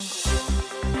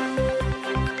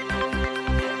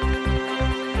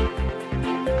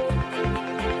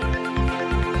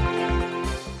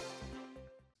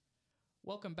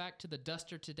to the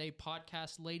Duster Today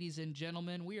podcast, ladies and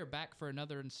gentlemen. We are back for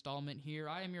another installment here.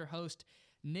 I am your host,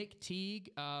 Nick Teague.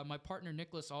 My partner,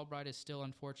 Nicholas Albright, is still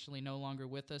unfortunately no longer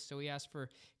with us, so we ask for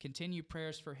continued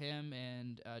prayers for him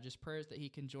and just prayers that he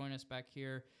can join us back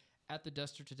here at the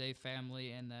Duster Today family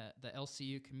and the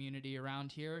LCU community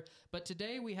around here. But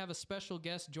today we have a special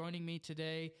guest joining me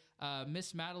today,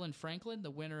 Miss Madalyn Franklin,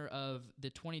 the winner of the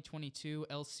 2022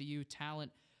 LCU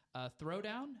Talent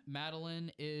Throwdown. Madalyn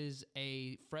is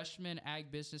a freshman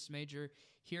ag business major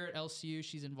here at LCU.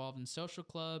 She's involved in social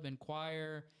club and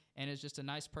choir and is just a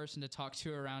nice person to talk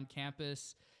to around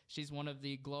campus. She's one of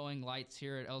the glowing lights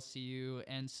here at LCU.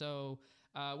 And so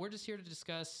we're just here to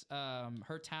discuss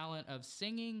her talent of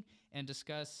singing and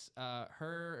discuss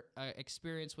her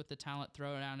experience with the Talent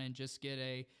Throwdown and just get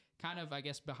a kind of, I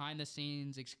guess,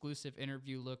 behind-the-scenes exclusive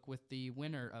interview look with the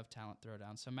winner of Talent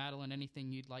Throwdown. So, Madalyn,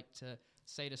 anything you'd like to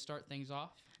say to start things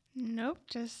off? Nope,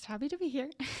 just happy to be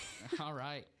here. All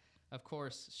right. Of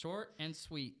course, short and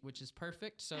sweet, which is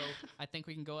perfect. So I think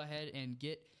we can go ahead and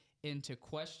get into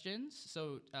questions.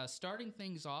 So starting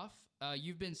things off,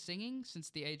 you've been singing since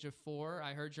the age of 4.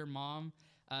 I heard your mom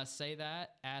say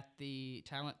that at the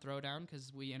Talent Throwdown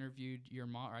because we interviewed your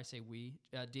mom, or I say we,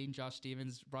 Dean Josh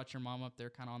Stevens brought your mom up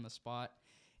there kind of on the spot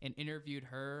and interviewed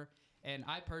her. And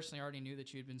I personally already knew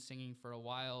that you had been singing for a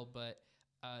while, but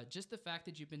just the fact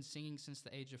that you've been singing since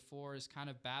the age of 4 is kind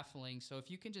of baffling. So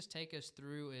if you can just take us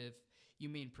through, if you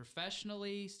mean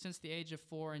professionally since the age of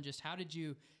 4, and just how did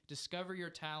you discover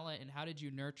your talent and how did you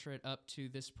nurture it up to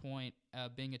this point,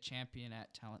 being a champion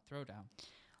at Talent Throwdown?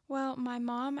 Well, my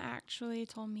mom actually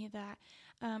told me that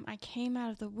I came out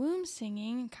of the womb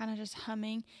singing, kind of just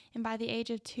humming, and by the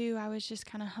age of 2, I was just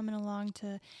kind of humming along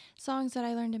to songs that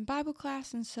I learned in Bible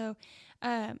class. And so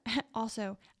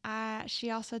she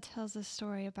also tells a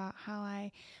story about how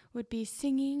I would be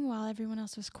singing while everyone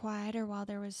else was quiet or while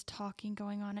there was talking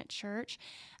going on at church.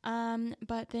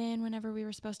 But then whenever we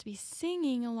were supposed to be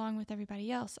singing along with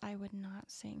everybody else, I would not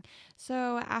sing.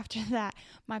 So after that,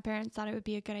 my parents thought it would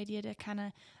be a good idea to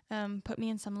kind of put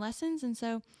me in some lessons. And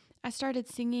so I started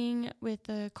singing with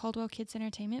the Caldwell Kids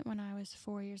Entertainment when I was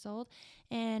 4 years old.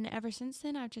 And ever since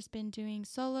then, I've just been doing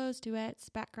solos, duets,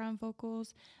 background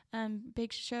vocals,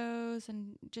 big shows,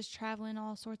 and just traveling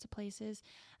all sorts of places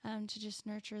to just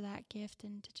nurture that gift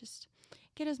and to just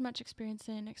get as much experience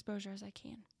and exposure as I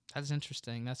can. That's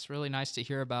interesting. That's really nice to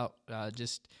hear about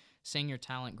just seeing your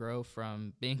talent grow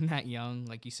from being that young,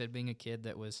 like you said, being a kid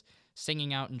that was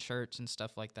singing out in church and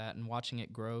stuff like that, and watching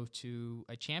it grow to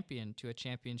a champion, to a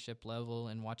championship level,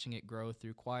 and watching it grow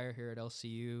through choir here at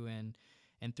LCU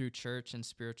and through church and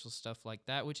spiritual stuff like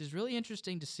that, which is really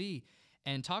interesting to see.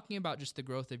 And talking about just the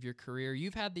growth of your career,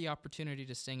 you've had the opportunity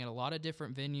to sing at a lot of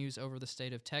different venues over the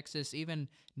state of Texas, even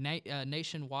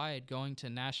nationwide, going to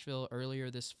Nashville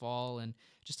earlier this fall, and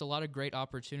just a lot of great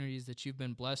opportunities that you've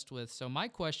been blessed with. So my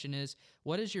question is,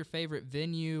 what is your favorite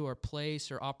venue or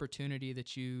place or opportunity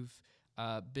that you've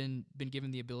been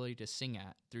given the ability to sing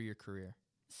at through your career?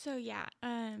 So yeah,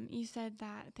 you said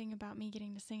that thing about me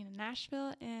getting to sing in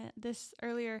Nashville. This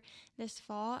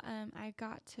fall, I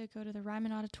got to go to the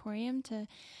Ryman Auditorium to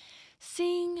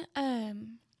sing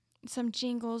some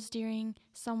jingles during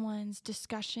someone's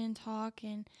discussion talk,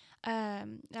 and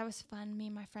that was fun. Me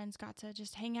and my friends got to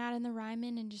just hang out in the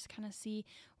Ryman and just kind of see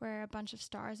where a bunch of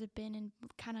stars have been and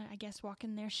kind of, I guess, walk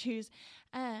in their shoes.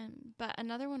 But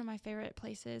another one of my favorite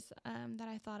places that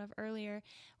I thought of earlier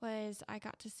was I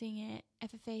got to sing at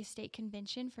FFA State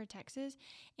Convention for Texas,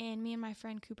 and me and my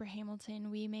friend Cooper Hamilton,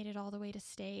 we made it all the way to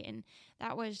state, and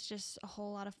that was just a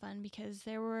whole lot of fun because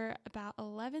there were about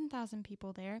 11,000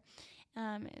 people there,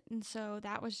 and so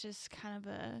that was just kind of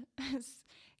a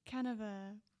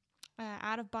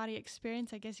out of body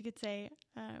experience, I guess you could say.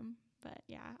 But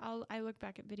yeah, I look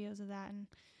back at videos of that, and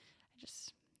it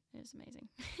was amazing.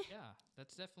 Yeah,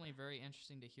 that's definitely very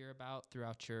interesting to hear about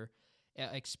throughout your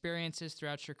experiences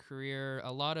throughout your career.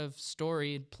 A lot of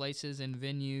storied places and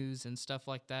venues and stuff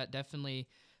like that. Definitely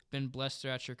been blessed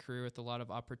throughout your career with a lot of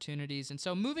opportunities. And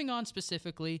so moving on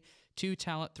specifically to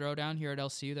Talent Throwdown here at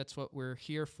LCU, that's what we're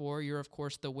here for. You're, of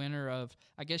course, the winner of,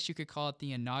 I guess you could call it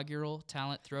the inaugural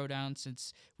Talent Throwdown,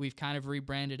 since we've kind of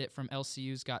rebranded it from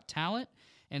LCU's Got Talent.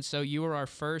 And so you were our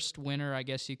first winner, I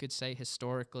guess you could say,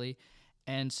 historically.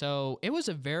 And so it was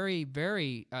a very,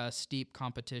 very steep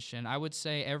competition. I would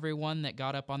say everyone that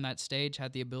got up on that stage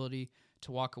had the ability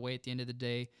to walk away at the end of the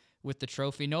day with the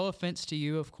trophy. No offense to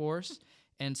you, of course.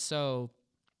 And so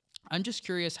I'm just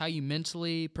curious how you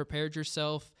mentally prepared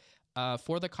yourself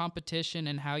for the competition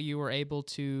and how you were able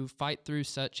to fight through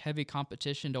such heavy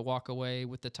competition to walk away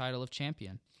with the title of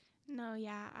champion. No,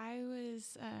 yeah, I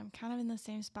was kind of in the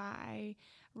same spot. I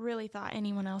really thought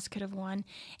anyone else could have won.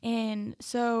 And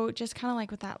so, just kind of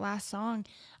like with that last song,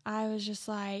 I was just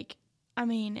like, I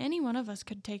mean, any one of us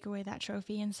could take away that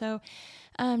trophy. And so,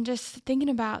 just thinking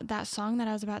about that song that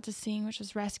I was about to sing, which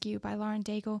was Rescue by Lauren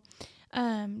Daigle,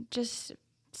 just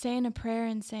saying a prayer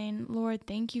and saying, Lord,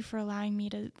 thank you for allowing me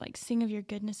to like sing of your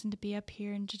goodness and to be up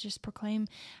here and to just proclaim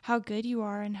how good you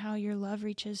are and how your love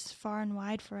reaches far and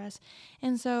wide for us.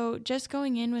 And so just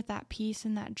going in with that peace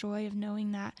and that joy of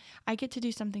knowing that I get to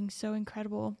do something so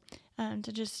incredible,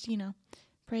 to just,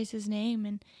 praise his name.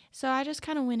 And so I just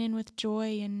kind of went in with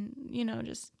joy and,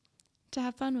 just to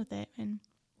have fun with it. And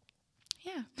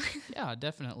yeah. Yeah,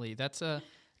 definitely. It's a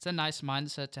nice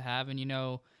mindset to have.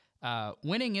 And,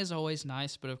 winning is always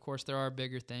nice, but of course there are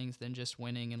bigger things than just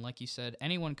winning. And like you said,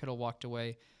 anyone could have walked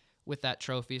away with that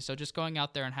trophy. So just going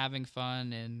out there and having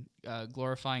fun and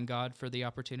glorifying God for the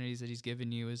opportunities that he's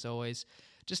given you is always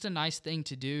just a nice thing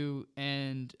to do.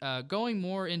 And going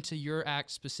more into your act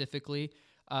specifically,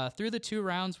 through the 2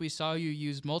 rounds, we saw you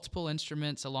use multiple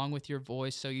instruments along with your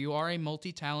voice. So you are a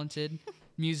multi-talented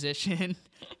musician,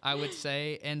 I would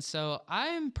say. And so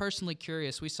I'm personally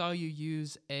curious. We saw you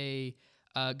use a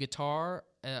guitar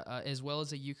as well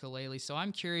as a ukulele. So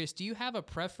I'm curious, do you have a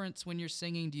preference when you're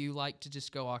singing? Do you like to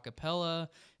just go a cappella?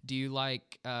 Do you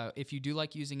like, if you do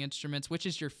like using instruments, which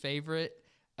is your favorite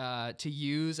to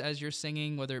use as you're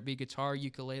singing, whether it be guitar,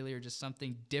 ukulele, or just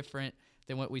something different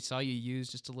than what we saw you use?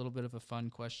 Just a little bit of a fun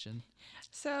question.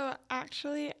 So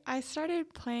actually, I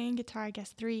started playing guitar, I guess,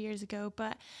 3 years ago,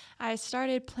 but I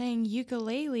started playing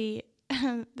ukulele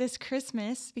this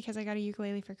Christmas because I got a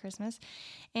ukulele for Christmas.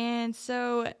 And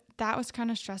so that was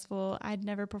kind of stressful. I'd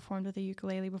never performed with a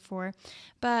ukulele before.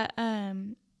 But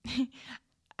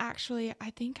actually, I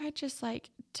think I just like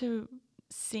to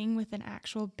sing with an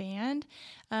actual band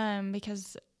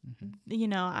because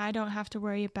I don't have to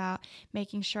worry about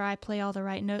making sure I play all the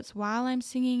right notes while I'm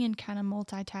singing and kind of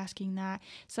multitasking that.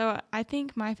 So I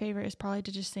think my favorite is probably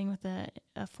to just sing with a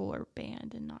fuller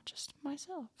band and not just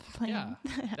myself playing. Yeah,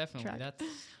 definitely.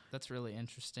 That's really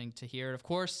interesting to hear. Of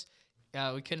course,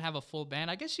 we couldn't have a full band.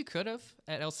 I guess you could have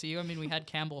at LCU. I mean, we had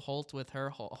Campbell Holt with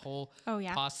her whole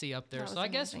posse up there. So I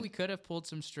guess we could have pulled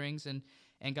some strings and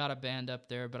got a band up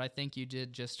there, but I think you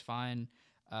did just fine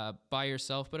by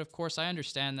yourself. But of course, I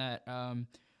understand that.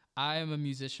 I am a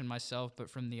musician myself, but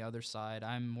from the other side,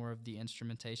 I'm more of the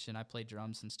instrumentation. I play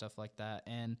drums and stuff like that,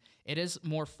 and it is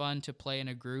more fun to play in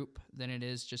a group than it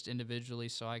is just individually,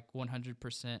 so I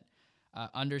 100%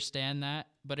 understand that.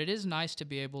 But it is nice to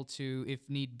be able to, if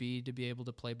need be, to be able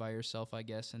to play by yourself, I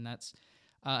guess, and that's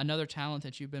another talent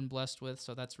that you've been blessed with,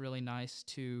 so that's really nice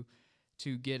to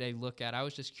get a look at. I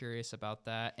was just curious about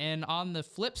that. And on the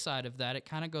flip side of that, it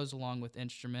kind of goes along with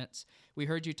instruments. We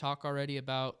heard you talk already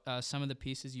about some of the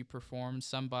pieces you performed,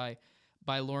 some by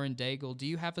Lauren Daigle. Do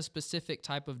you have a specific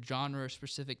type of genre,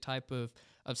 specific type of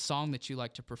song that you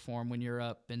like to perform when you're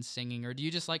up and singing? Or do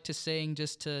you just like to sing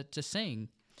just to sing?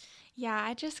 Yeah,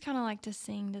 I just kind of like to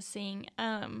sing to sing.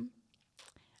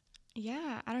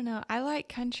 Yeah, I don't know. I like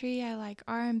country. I like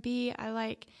R&B. I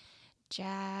like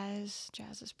jazz.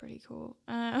 Jazz is pretty cool.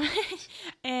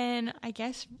 And I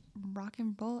guess rock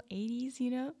and roll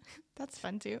 80s, that's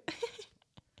fun too.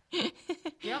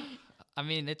 Yeah. I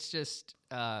mean, it's just,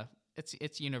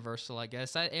 it's universal, I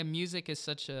guess. And music is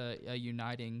such a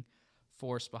uniting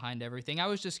force behind everything. I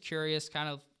was just curious, kind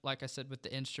of like I said, with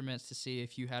the instruments to see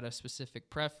if you had a specific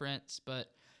preference. But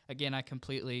again, I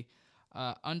completely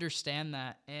understand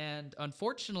that. And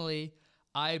unfortunately,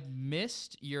 I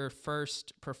missed your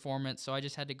first performance, so I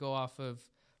just had to go off of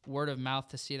word of mouth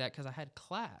to see that because I had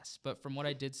class. But from what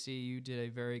I did see, you did a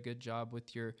very good job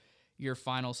with your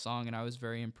final song, and I was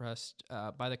very impressed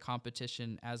by the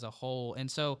competition as a whole.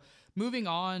 And so moving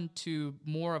on to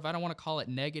more of, I don't want to call it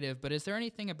negative, but is there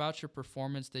anything about your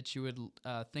performance that you would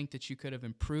think that you could have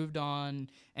improved on,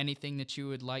 anything that you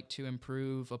would like to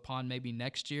improve upon maybe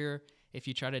next year if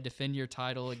you try to defend your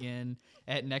title again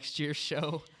at next year's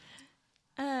show?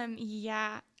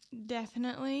 Yeah,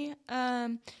 definitely.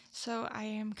 So I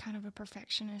am kind of a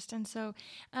perfectionist, and so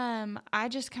I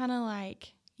just kind of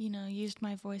like, used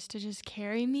my voice to just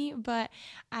carry me, but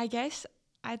I guess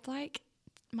I'd like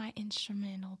my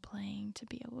instrumental playing to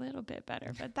be a little bit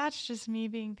better, but that's just me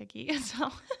being picky.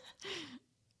 So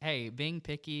hey, being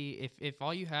picky, if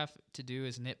all you have to do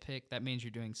is nitpick, that means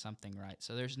you're doing something right.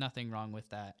 So there's nothing wrong with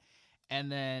that.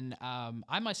 And then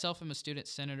I myself am a student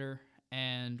senator,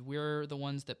 and we're the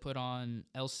ones that put on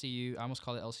LCU, I almost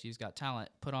call it LCU's Got Talent,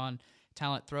 put on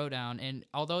Talent Throwdown. And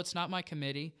although it's not my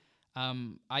committee,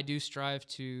 I do strive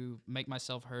to make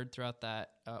myself heard throughout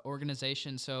that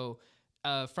organization. So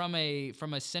from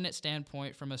a Senate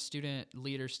standpoint, from a student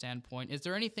leader standpoint, is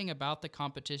there anything about the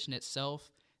competition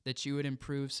itself that you would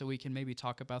improve, so we can maybe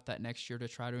talk about that next year to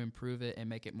try to improve it and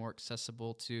make it more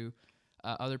accessible to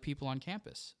other people on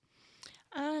campus?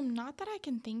 Not that I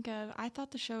can think of. I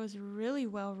thought the show was really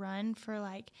well run for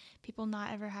like people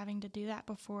not ever having to do that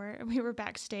before. We were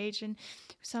backstage, and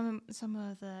some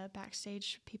of the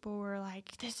backstage people were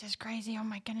like, "This is crazy! Oh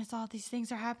my goodness, all these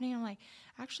things are happening." I'm like,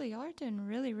 actually, y'all are doing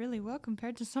really, really well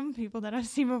compared to some people that I've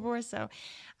seen before. So,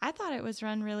 I thought it was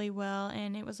run really well,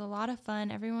 and it was a lot of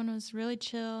fun. Everyone was really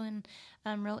chill and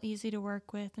real easy to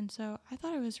work with, and so I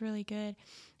thought it was really good.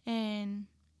 And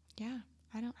yeah.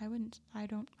 I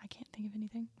can't think of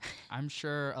anything. I'm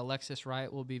sure Alexis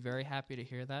Wright will be very happy to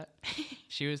hear that.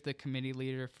 She was the committee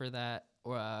leader for that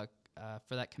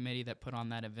committee that put on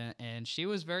that event, and she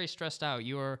was very stressed out.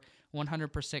 You are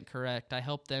 100% correct. I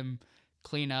helped them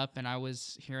clean up, and I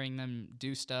was hearing them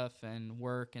do stuff and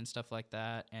work and stuff like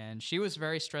that, and she was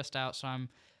very stressed out, so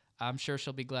I'm sure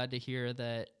she'll be glad to hear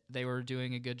that they were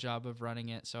doing a good job of running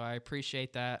it. So I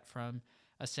appreciate that from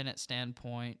a Senate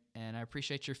standpoint, and I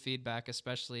appreciate your feedback,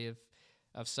 especially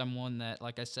of someone that,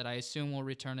 like I said, I assume will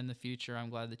return in the future. I'm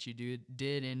glad that you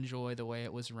did enjoy the way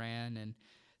it was ran and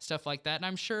stuff like that, and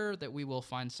I'm sure that we will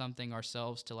find something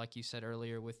ourselves to, like you said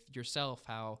earlier with yourself,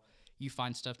 how you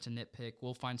find stuff to nitpick.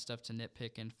 We'll find stuff to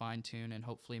nitpick and fine-tune and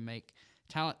hopefully make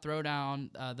Talent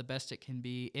Throwdown the best it can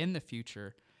be in the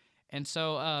future. And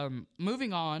so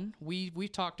moving on, we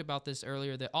talked about this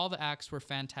earlier, that all the acts were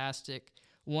fantastic,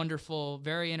 wonderful,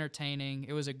 very entertaining.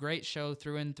 It was a great show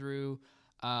through and through.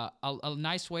 A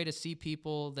nice way to see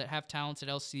people that have talents at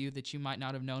LCU that you might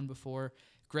not have known before.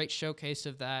 Great showcase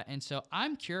of that. And so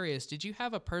I'm curious, did you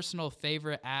have a personal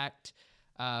favorite act?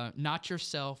 Not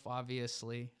yourself,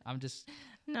 obviously.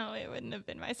 No, it wouldn't have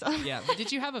been myself. Yeah, but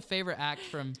did you have a favorite act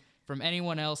from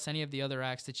anyone else, any of the other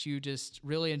acts that you just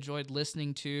really enjoyed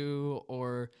listening to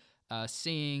or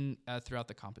seeing throughout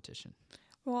the competition?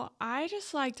 Well, I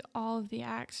just liked all of the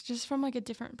acts, just from like a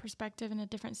different perspective and a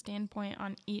different standpoint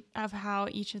on of how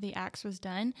each of the acts was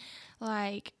done.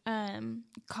 Like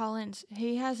Collins,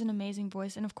 he has an amazing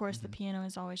voice, and of course the piano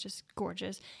is always just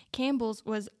gorgeous. Campbell's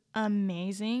was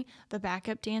amazing. The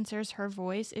backup dancers, her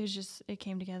voice, it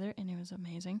came together and it was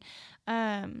amazing.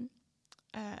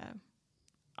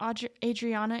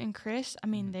 Adriana and Chris, I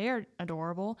mean, they're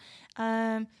adorable.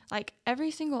 Like every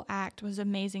single act was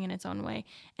amazing in its own way,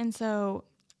 and so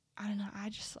I don't know.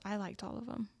 I liked all of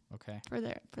them. Okay. For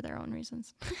their own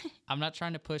reasons. I'm not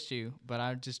trying to push you, but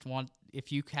I just want,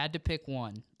 if you had to pick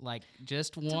one, like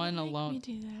just one alone. Don't make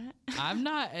me do that. I'm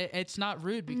not. It's not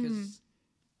rude because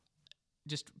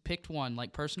just picked one,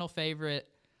 like personal favorite.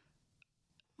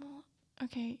 Well,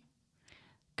 okay.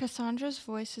 Cassandra's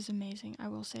voice is amazing. I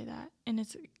will say that, and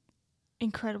it's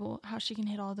incredible how she can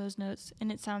hit all those notes,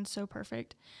 and it sounds so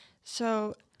perfect.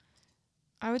 So,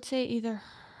 I would say either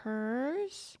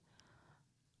hers.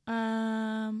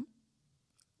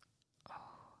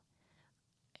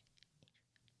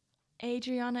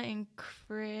 Adriana and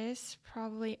Chris,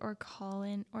 probably, or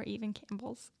Colin, or even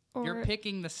Campbell's. You're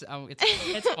picking this. Oh,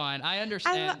 it's fine. I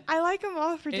understand. I like them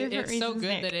all for different reasons. It's so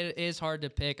good that it is hard to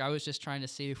pick. I was just trying to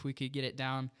see if we could get it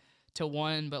down to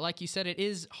one. But like you said, it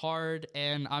is hard,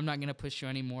 and I'm not going to push you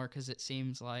anymore because it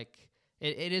seems like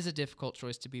it is a difficult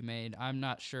choice to be made. I'm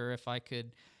not sure if I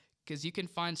could, because you can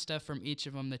find stuff from each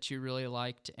of them that you really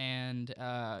liked. And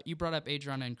you brought up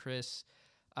Adriana and Chris.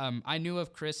 I knew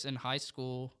of Chris in high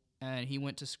school, and he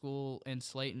went to school in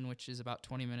Slayton, which is about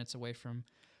 20 minutes away from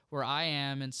where I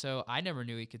am, and so I never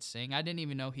knew he could sing. I didn't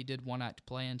even know he did one-act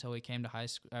play until he came to high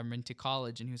school, to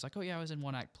college, and he was like, "Oh yeah, I was in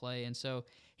one-act play." And so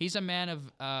he's a man of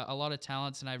a lot of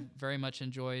talents, and I very much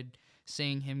enjoyed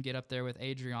seeing him get up there with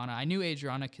Adriana. I knew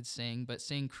Adriana could sing, but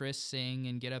seeing Chris sing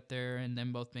and get up there and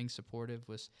them both being supportive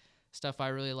was stuff I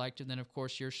really liked. And then, of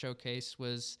course, your showcase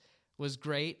was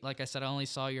great. Like I said, I only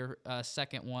saw your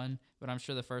second one, but I'm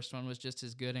sure the first one was just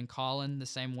as good. And Colin, the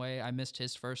same way. I missed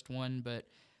his first one, but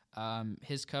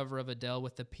his cover of Adele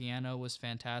with the piano was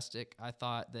fantastic. I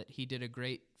thought that he did a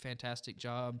great, fantastic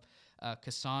job.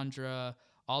 Cassandra,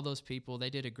 all those people, they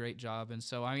did a great job. And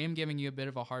so I am giving you a bit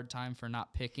of a hard time for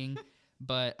not picking,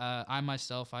 but I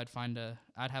myself, I'd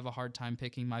have a hard time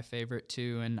picking my favorite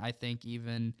too. And I think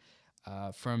even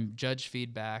from judge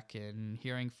feedback and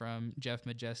hearing from Jeff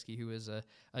Majeski, who is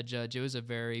a judge, it was a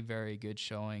very, very good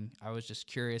showing. I was just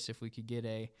curious if we could get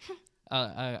a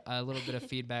little bit of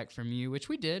feedback from you, which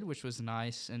we did, which was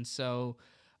nice. And so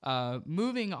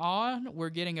moving on, we're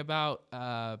getting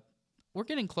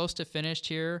close to finished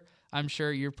here. I'm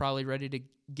sure you're probably ready to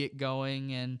get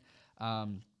going, and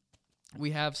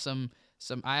we have some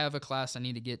I have a class I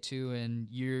need to get to, and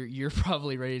you're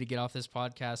probably ready to get off this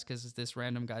podcast because this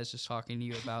random guy's just talking to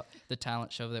you about the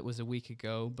talent show that was a week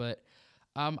ago. But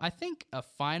I think a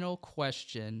final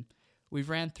question we've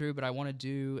ran through, but I want to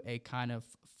do a kind of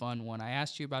fun one. I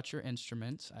asked you about your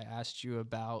instruments. I asked you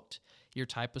about your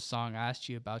type of song. I asked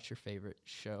you about your favorite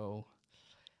show.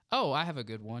 Oh, I have a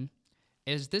good one.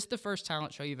 Is this the first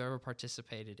talent show you've ever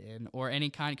participated in, or any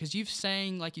kind? Because you've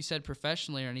sang, like you said,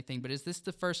 professionally or anything, but is this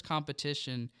the first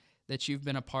competition that you've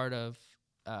been a part of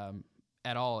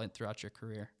at all throughout your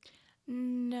career?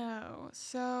 No.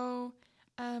 So,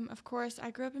 of course,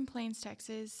 I grew up in Plains,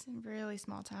 Texas, a really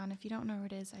small town. If you don't know where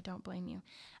it is, I don't blame you.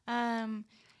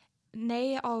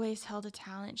 They always held a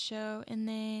talent show, and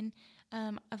then,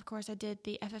 of course, I did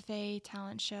the FFA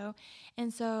talent show,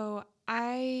 and so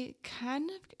I kind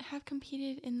of have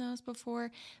competed in those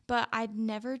before, but I'd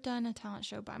never done a talent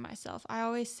show by myself. I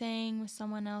always sang with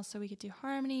someone else so we could do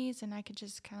harmonies, and I could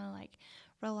just kind of like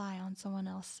rely on someone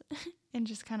else and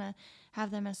just kind of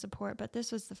have them as support. But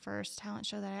this was the first talent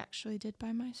show that I actually did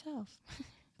by myself.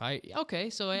 Okay,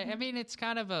 so I mean, it's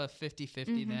kind of a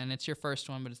 50-50 then. It's your first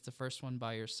one, but it's the first one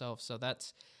by yourself. So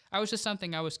I was just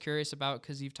something I was curious about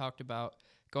because you've talked about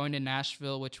going to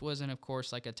Nashville, which wasn't, of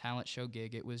course, like a talent show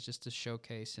gig. It was just a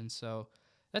showcase. And so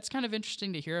that's kind of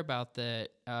interesting to hear about that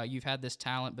you've had this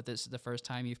talent, but this is the first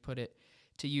time you've put it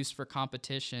to use for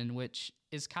competition, which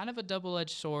is kind of a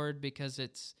double-edged sword because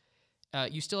it's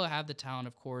you still have the talent,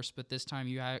 of course, but this time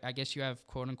I guess you have,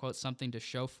 quote-unquote, something to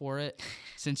show for it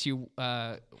since you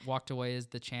walked away as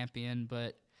the champion.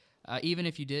 But even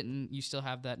if you didn't, you still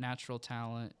have that natural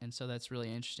talent, and so that's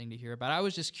really interesting to hear about. I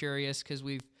was just curious because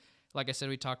like I said,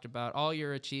 we talked about all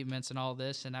your achievements and all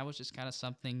this, and that was just kind of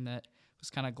something that was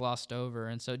kind of glossed over.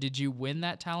 And so did you win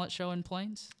that talent show in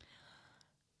Plains?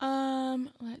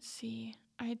 Let's see.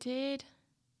 I did.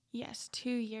 Yes, 2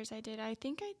 years I did. I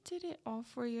think I did it all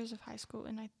 4 years of high school,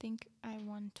 and I think I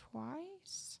won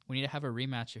twice. We need to have a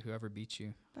rematch of whoever beat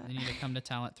you. They need to come to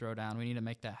Talent Throwdown. We need to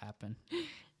make that happen. Do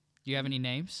you have any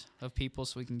names of people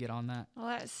so we can get on that?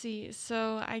 Let's see.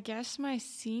 So I guess my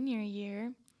senior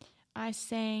year, I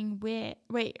sang with...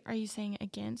 Wait, are you saying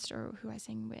against or who I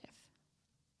sang with?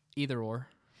 Either or.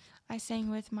 I sang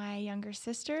with my younger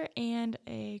sister and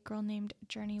a girl named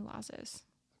Journey Lazos.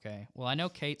 Okay. Well, I know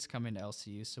Kate's coming to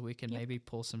LCU, so we can maybe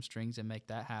pull some strings and make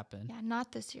that happen. Yeah,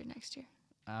 not this year, next year.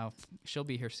 She'll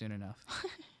be here soon enough.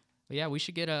 But yeah, we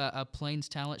should get a Plains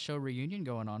Talent Show reunion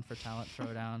going on for Talent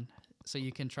Throwdown so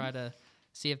you can try to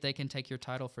see if they can take your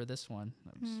title for this one.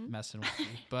 I'm just messing with you.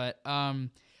 But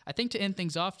I think to end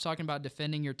things off, talking about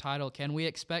defending your title, can we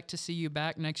expect to see you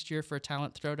back next year for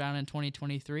Talent Throwdown in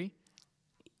 2023?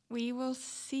 We will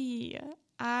see.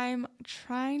 I'm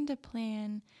trying to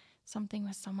plan something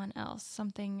with someone else,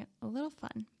 something a little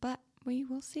fun, but we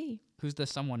will see. Who's the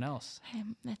someone else?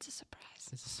 It's a surprise.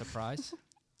 It's a surprise?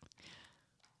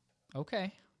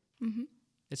 Okay. Mm-hmm.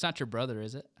 It's not your brother,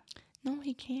 is it? No,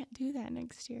 he can't do that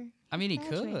next year. I mean, he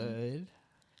could.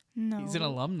 No. He's an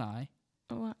alumni.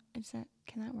 What is that?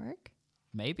 Can that work?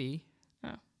 Maybe.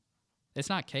 Oh. It's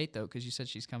not Kate, though, because you said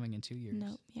she's coming in 2 years.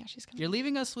 No. Yeah, she's coming. You're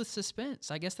leaving us with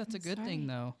suspense. I guess that's a good thing,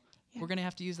 though. Yeah. We're going to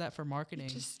have to use that for marketing.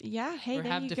 Hey, or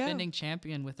have defending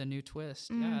champion with a new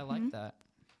twist. Mm-hmm. Yeah, I like that.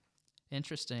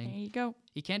 Interesting. There you go.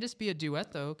 You can't just be a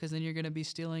duet, though, because then you're going to be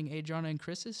stealing Adriana and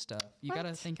Chris's stuff. You got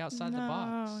to think outside the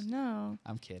box. No.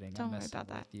 I'm kidding. Don't I'm worry about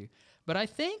that. You. But I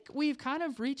think we've kind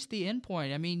of reached the end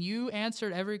point. I mean, you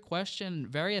answered every question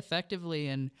very effectively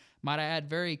and, might I add,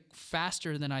 very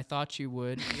faster than I thought you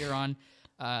would here on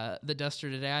the Duster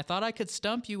today. I thought I could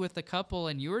stump you with a couple,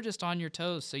 and you were just on your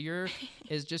toes. So you're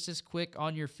is just as quick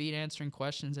on your feet answering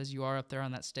questions as you are up there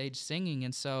on that stage singing.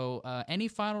 And so any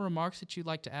final remarks that you'd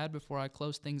like to add before I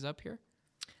close things up here?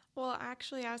 Well,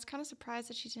 actually, I was kind of surprised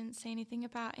that she didn't say anything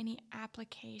about any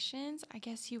applications. I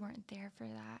guess you weren't there for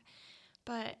that.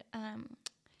 But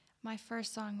my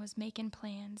first song was Making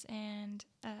Plans, and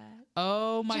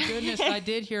oh my goodness, I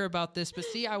did hear about this, but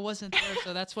see, I wasn't there,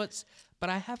 so that's what's.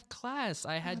 But I have class.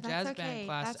 I had jazz band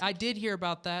class. I did hear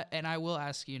about that, and I will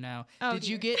ask you now. Did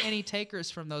you get any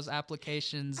takers from those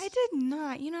applications? I did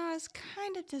not. I was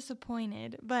kind of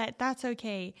disappointed, but that's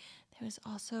okay. It was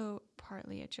also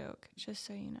partly a joke, just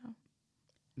so you know.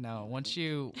 No, once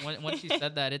you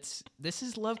said that, this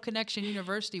is Love Connection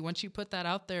University. Once you put that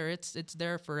out there, it's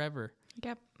there forever.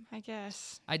 Yep, I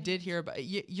guess. I did hear about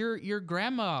your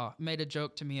grandma made a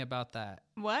joke to me about that.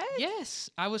 What? Yes,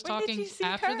 I was When talking did you see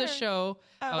after her? the show.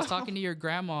 Oh. I was talking to your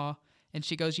grandma, and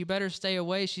she goes, "You better stay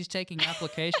away. She's taking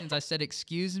applications." I said,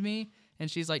 "Excuse me," And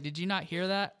she's like, "Did you not hear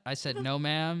that?" I said, "No,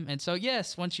 ma'am." And so,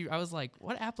 yes, I was like,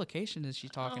 "What application is she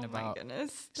talking about?" Oh my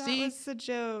goodness, that See, was a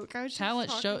joke. I was talent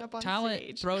just talking up on talent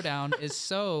stage. throwdown is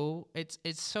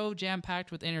it's so jam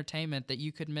packed with entertainment that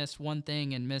you could miss one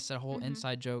thing and miss a whole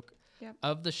inside joke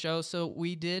of the show. So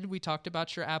we talked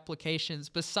about your applications.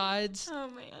 Besides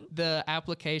the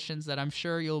applications that I'm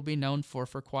sure you'll be known for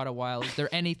quite a while, is there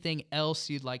anything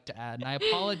else you'd like to add? And I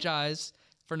apologize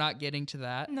for not getting to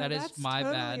that. No, that is my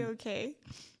totally bad. Okay.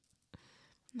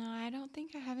 No, I don't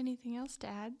think I have anything else to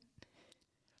add.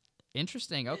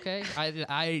 Interesting. Okay.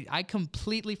 I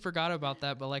completely forgot about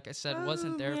that, but like I said,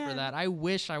 wasn't there for that. I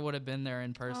wish I would have been there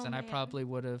in person. I probably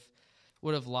would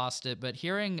have lost it. But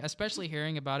especially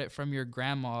hearing about it from your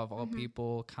grandma of all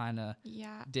people kind of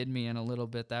did me in a little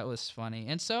bit. That was funny.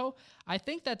 And so I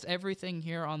think that's everything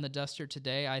here on the Duster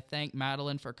today. I thank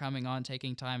Madalyn for coming on,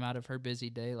 taking time out of her busy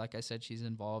day. Like I said, she's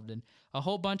involved in a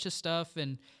whole bunch of stuff,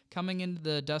 and coming into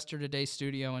the Duster Today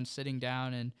studio and sitting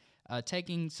down and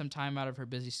taking some time out of her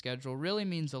busy schedule really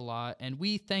means a lot. And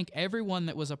we thank everyone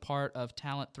that was a part of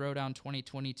Talent Throwdown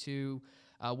 2022,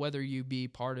 whether you be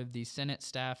part of the Senate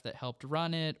staff that helped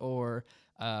run it, or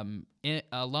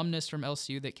alumnus from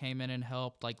LCU that came in and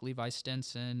helped, like Levi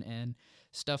Stinson and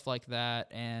stuff like that,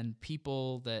 and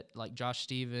people that like Josh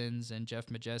Stevens and Jeff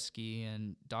Majeski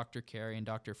and Dr. Carey and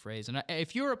Dr. Fraze. And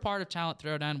if you're a part of Talent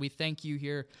Throwdown, we thank you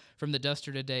here from the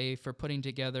Duster today for putting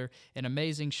together an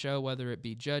amazing show, whether it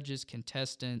be judges,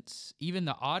 contestants, even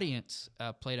the audience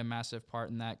played a massive part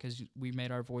in that, because we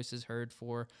made our voices heard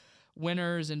for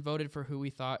winners and voted for who we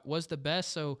thought was the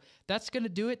best. So that's going to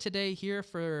do it today here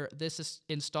for this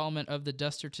installment of the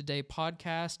Duster Today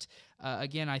podcast.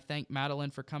 Again, I thank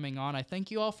Madalyn for coming on. I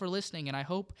thank you all for listening, and I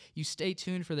hope you stay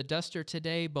tuned for the Duster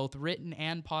Today, both written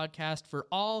and podcast, for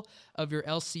all of your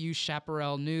LCU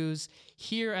Chaparral news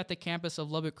here at the campus of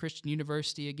Lubbock Christian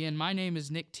University. Again, my name is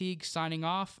Nick Teague, signing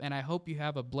off, and I hope you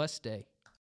have a blessed day.